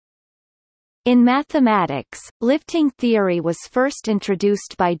In mathematics, lifting theory was first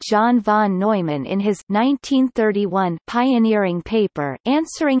introduced by John von Neumann in his 1931 pioneering paper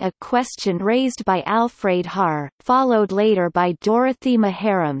answering a question raised by Alfred Haar, followed later by Dorothy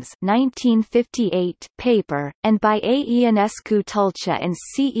Maharam's 1958 paper, and by A. Ionescu Tulcea and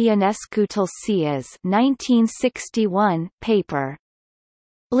C. Ionescu Tulcea's 1961 paper.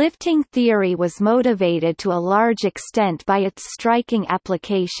 Lifting theory was motivated to a large extent by its striking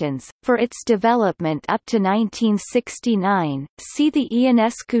applications. For its development up to 1969, see the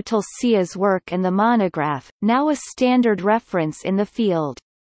Ionescu-Tulcea's work and the monograph, now a standard reference in the field.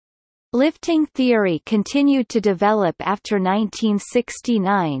 Lifting theory continued to develop after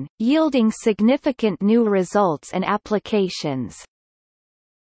 1969, yielding significant new results and applications.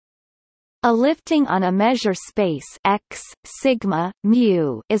 A lifting on a measure space X, sigma,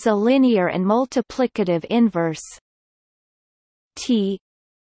 mu is a linear and multiplicative inverse T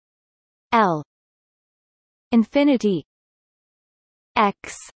L infinity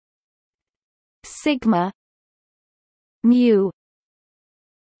X sigma mu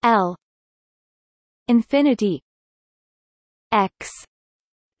L infinity X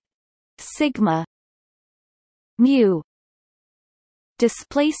sigma mu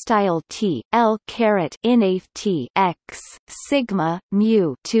display style T L caret inaf T X sigma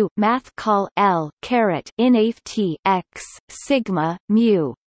mu to math call L caret inaf T X sigma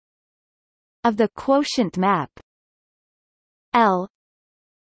mu of the quotient map L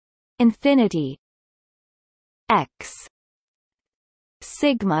infinity X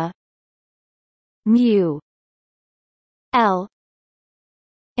sigma mu L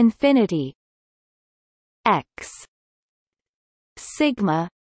infinity X sigma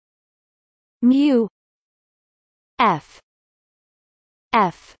mu F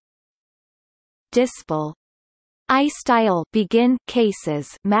dispel I style begin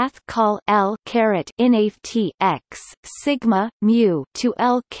cases math call L caret inaf T X sigma mu to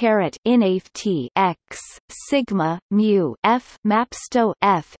L caret inaf T X sigma mu F mapsto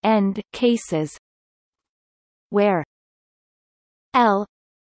F end cases where L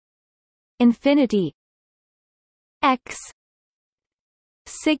infinity X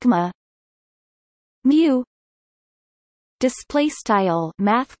sigma mu display style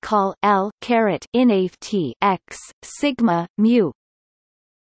math call L caret inaf T X sigma mu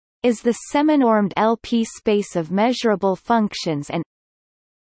is the seminormed LP space of measurable functions, and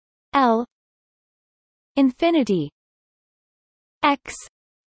L infinity X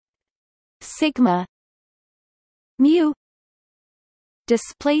sigma mu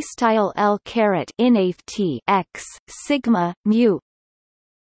display style L caret inaf T X sigma mu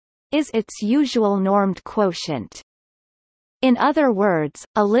is its usual normed quotient. In other words,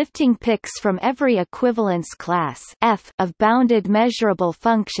 a lifting picks from every equivalence class F of bounded measurable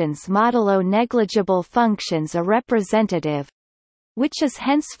functions modulo negligible functions a representative, which is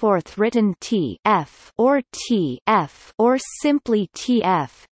henceforth written T F or T F or simply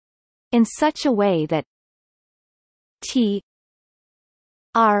TF, in such a way that T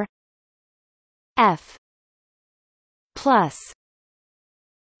R F plus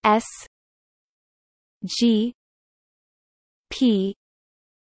S G P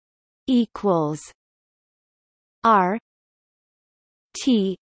equals R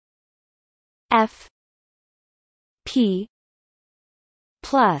T F P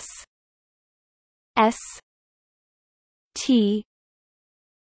plus S T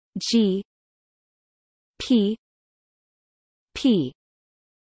G P P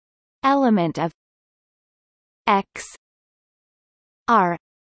element of X R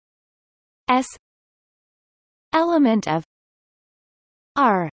S element of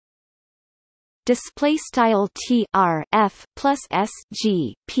R display style T R F plus S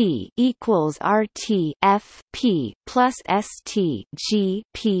G P equals R T F P plus S T G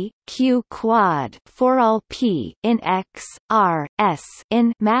P Q quad for all P in X R S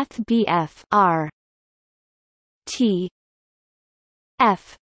in Math BF R T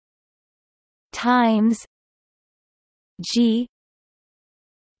F times G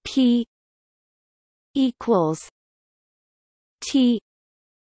P equals T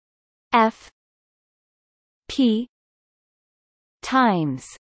F P times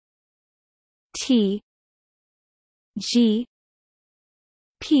T G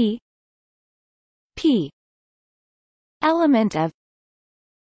P P element of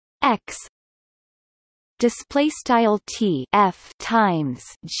X display style T F times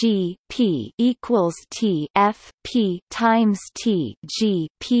G P equals T F P times T G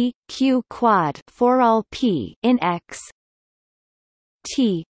P Q quad for all P in X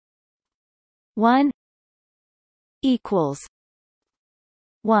T 1 equals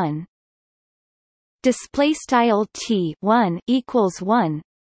 1 display style T1 equals 1.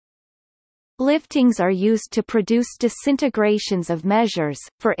 Liftings are used to produce disintegrations of measures,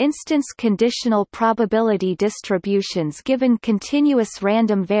 for instance conditional probability distributions given continuous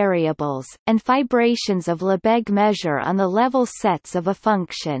random variables, and fibrations of Lebesgue measure on the level sets of a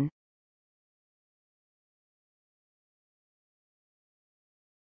function.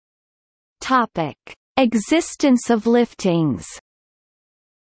 Topic: Existence of liftings.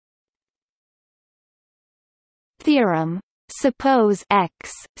 Theorem. Suppose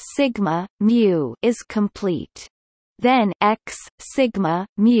x sigma mu is complete. Then x sigma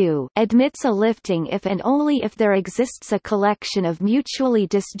mu admits a lifting if and only if there exists a collection of mutually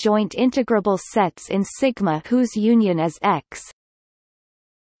disjoint integrable sets in sigma whose union is x.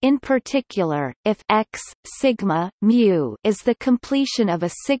 In particular, if x sigma mu is the completion of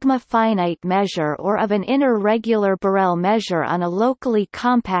a sigma finite measure or of an inner regular Borel measure on a locally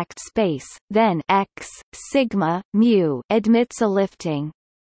compact space, then x sigma mu admits a lifting.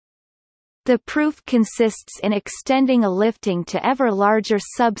 The proof consists in extending a lifting to ever larger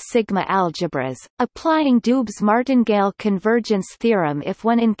sub-sigma algebras, applying Dubs martingale convergence theorem if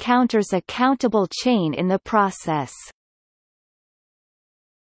one encounters a countable chain in the process.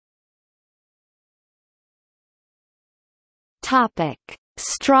 Topic: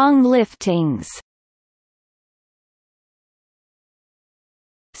 Strong liftings.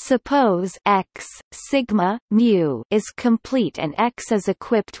 Suppose x sigma mu is complete and X is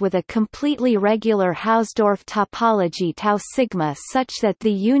equipped with a completely regular Hausdorff topology tau sigma such that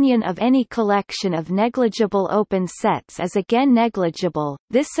the union of any collection of negligible open sets is again negligible.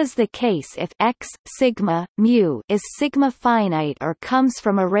 This is the case if x sigma mu is sigma finite or comes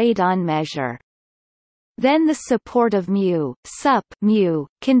from a radon measure. Then the support of mu, sup mu,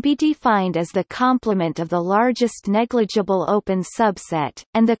 can be defined as the complement of the largest negligible open subset,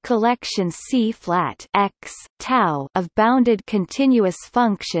 and the collection C flat x tau of bounded continuous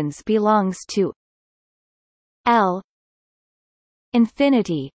functions belongs to L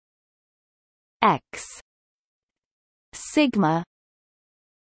infinity x sigma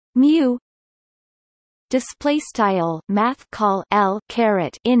mu. Display style math call L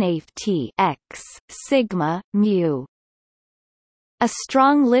caret inft x sigma mu. A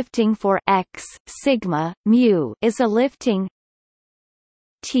strong lifting for x sigma mu is a lifting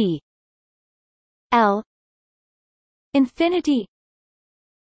T L infinity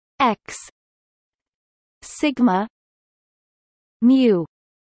x sigma mu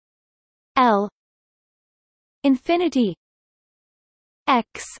L infinity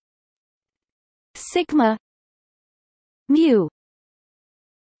x sigma mu.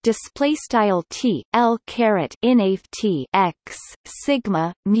 Display style T L caret inft x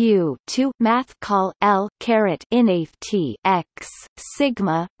sigma mu to math call L caret inft x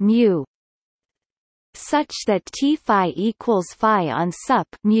sigma mu, such that T phi equals phi on sup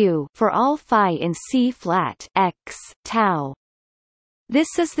mu for all phi in C flat x tau.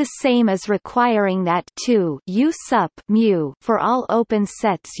 This is the same as requiring that 2 U sup mu for all open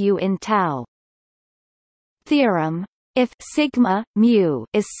sets U in tau. Theorem. If sigma mu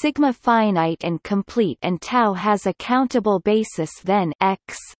is sigma finite and complete and tau has a countable basis, then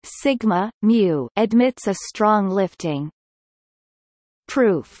x sigma mu admits a strong lifting.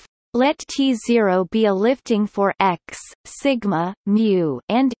 Proof. Let T0 be a lifting for x sigma mu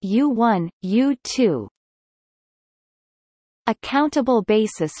and U1 U2 a countable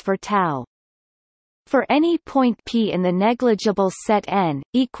basis for tau. For any point P in the negligible set N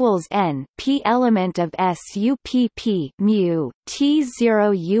equals N P element of SUPP mu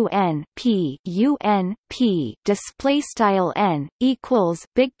T0 UN P UN P display style N equals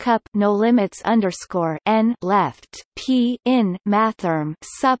big cup no limits underscore N left P in mathrm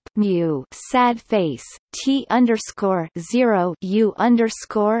sup mu sad face T underscore 0 U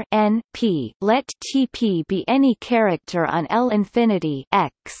underscore N P. Let TP be any character on L infinity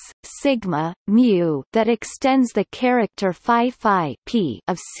x sigma mu that extends the character phi P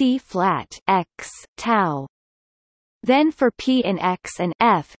of C flat x tau. Then for P in X and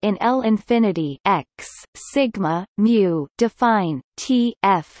F in L infinity x sigma mu define T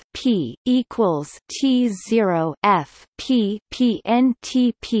F P equals T0 F P P N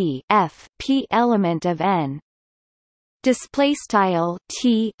T P F P element of N. Display style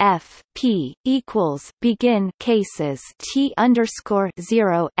T F P equals begin cases T underscore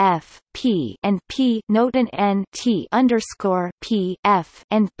 0 F P and P note an N T underscore P F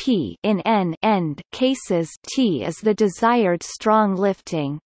and P in N end cases T is the desired strong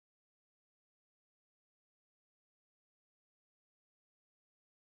lifting.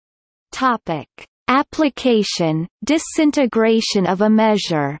 Topic: Application: disintegration of a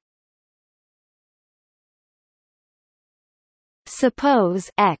measure. Suppose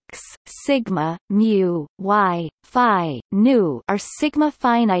x, sigma, mu, y, phi, nu are sigma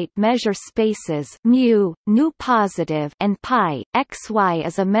finite measure spaces mu, nu positive, and pi, xy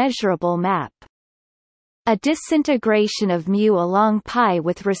is a measurable map. A disintegration of mu along pi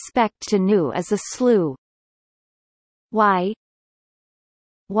with respect to nu is a slew y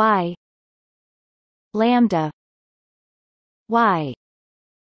lambda y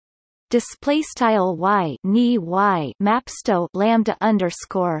display style y ni y mapsto lambda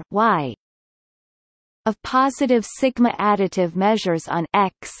underscore y of positive sigma additive measures on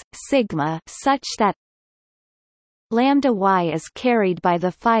x sigma such that lambda y is carried by the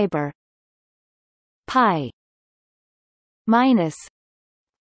fiber pi minus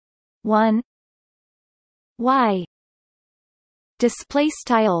 1 y display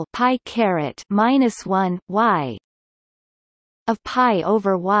style pi caret minus 1 y of pi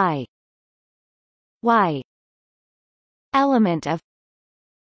over y element of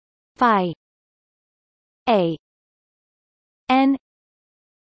phi a n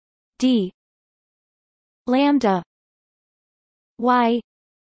d lambda y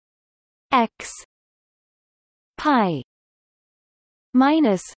x pi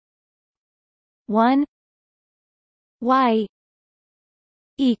minus 1 y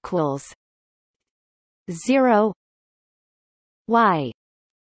equals 0 y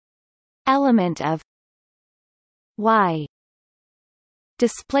element of y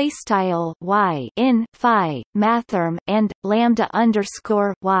display style y in phi mathrm and lambda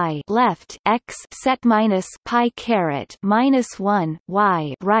underscore y left x set minus pi caret minus 1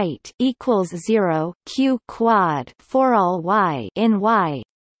 y right equals 0 q quad for all y in y.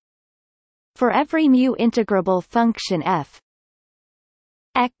 For every mu integrable function f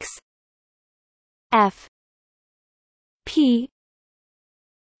x f p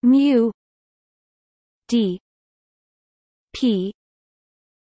mu d p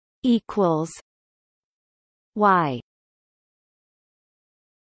equals y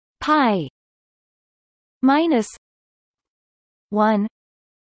pi minus 1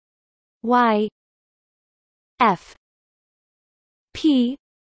 y f p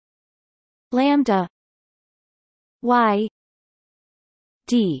lambda y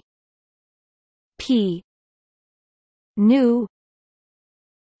d p nu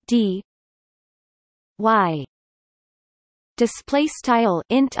d y display style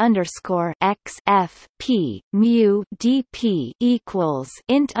int underscore x f p mu dp equals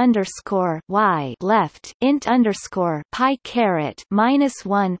int underscore y left int underscore pi caret minus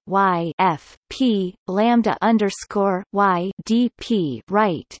 1 y f p lambda underscore y dp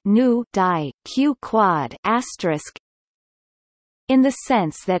right nu die q quad asterisk. In the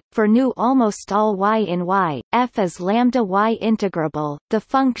sense that, for nu almost all y in y, f is lambda y integrable, the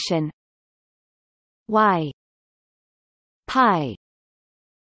function y pi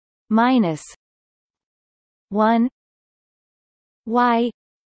minus 1 y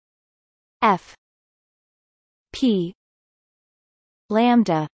f p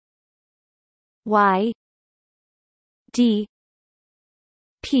lambda y d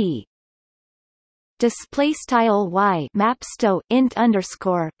p display style y mapsto int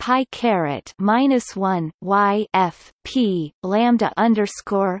underscore pi caret minus 1 y f p lambda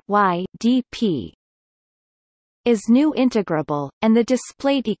underscore y dp is nu integrable, and the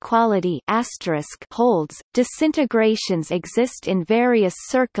displayed equality asterisk holds. Disintegrations exist in various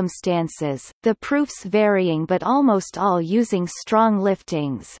circumstances, the proofs varying but almost all using strong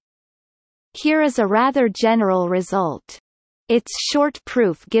liftings. Here is a rather general result. Its short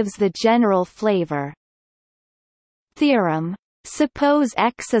proof gives the general flavor. Theorem. Suppose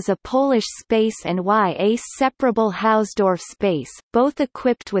X is a Polish space and Y a separable Hausdorff space, both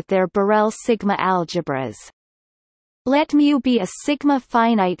equipped with their Borel sigma algebras. Let mu be a sigma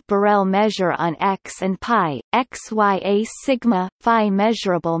finite Borel measure on X and pi, xy a sigma, phi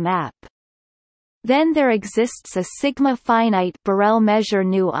measurable map. Then there exists a sigma finite Borel measure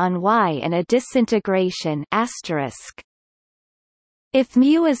nu on Y and a disintegration asterisk. If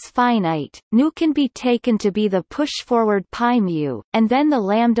mu is finite, nu can be taken to be the push-forward pi mu, and then the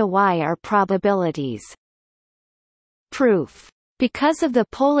lambda y are probabilities. Proof. Because of the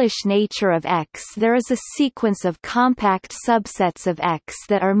Polish nature of X, there is a sequence of compact subsets of X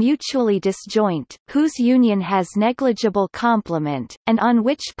that are mutually disjoint, whose union has negligible complement, and on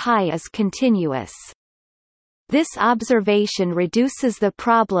which pi is continuous. This observation reduces the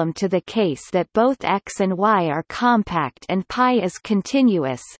problem to the case that both X and Y are compact and pi is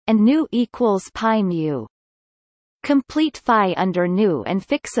continuous, and nu equals pi mu. Complete phi under nu and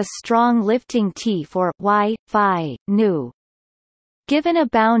fix a strong lifting T for y, phi, nu. Given a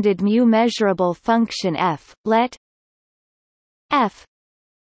bounded mu measurable function f, let F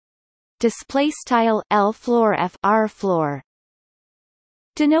display style L floor F R floor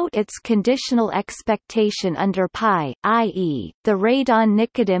denote its conditional expectation under pi, i.e., the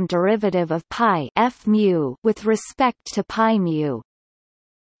radon-Nikodym derivative of pi f mu with respect to pi mu.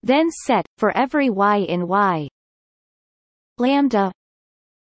 Then set for every y in y lambda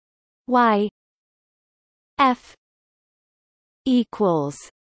y f equals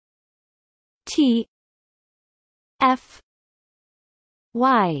t f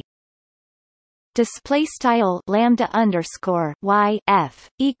y display style lambda underscore y f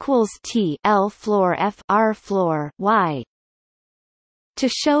equals t L floor F R floor y. To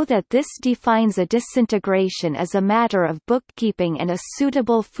show that this defines a disintegration is a matter of bookkeeping and a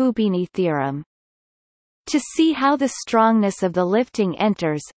suitable Fubini theorem. To see how the strongness of the lifting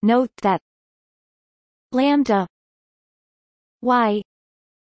enters, note that lambda y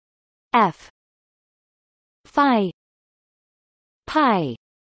f phi pi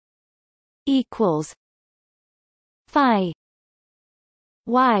equals phi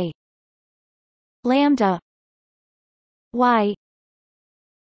y lambda y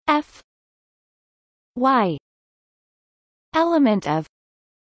f y element of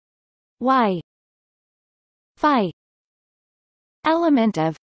y phi element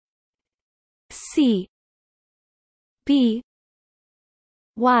of c b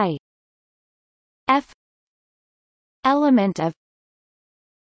y f element of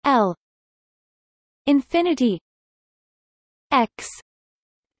L infinity x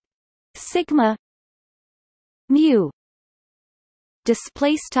sigma mu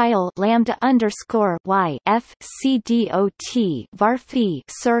display style lambda underscore y f c dot var phi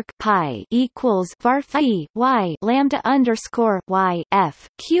circ pi equals var phi y lambda underscore y f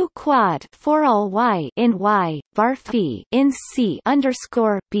q quad for all y in y var phi in c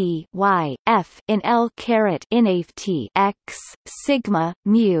underscore b y f in L caret in t x sigma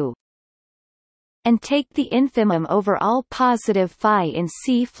mu and take the infimum over all positive phi in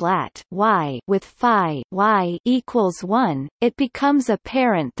C flat y with phi y equals 1, it becomes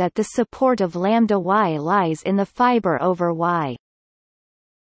apparent that the support of lambda y lies in the fiber over y.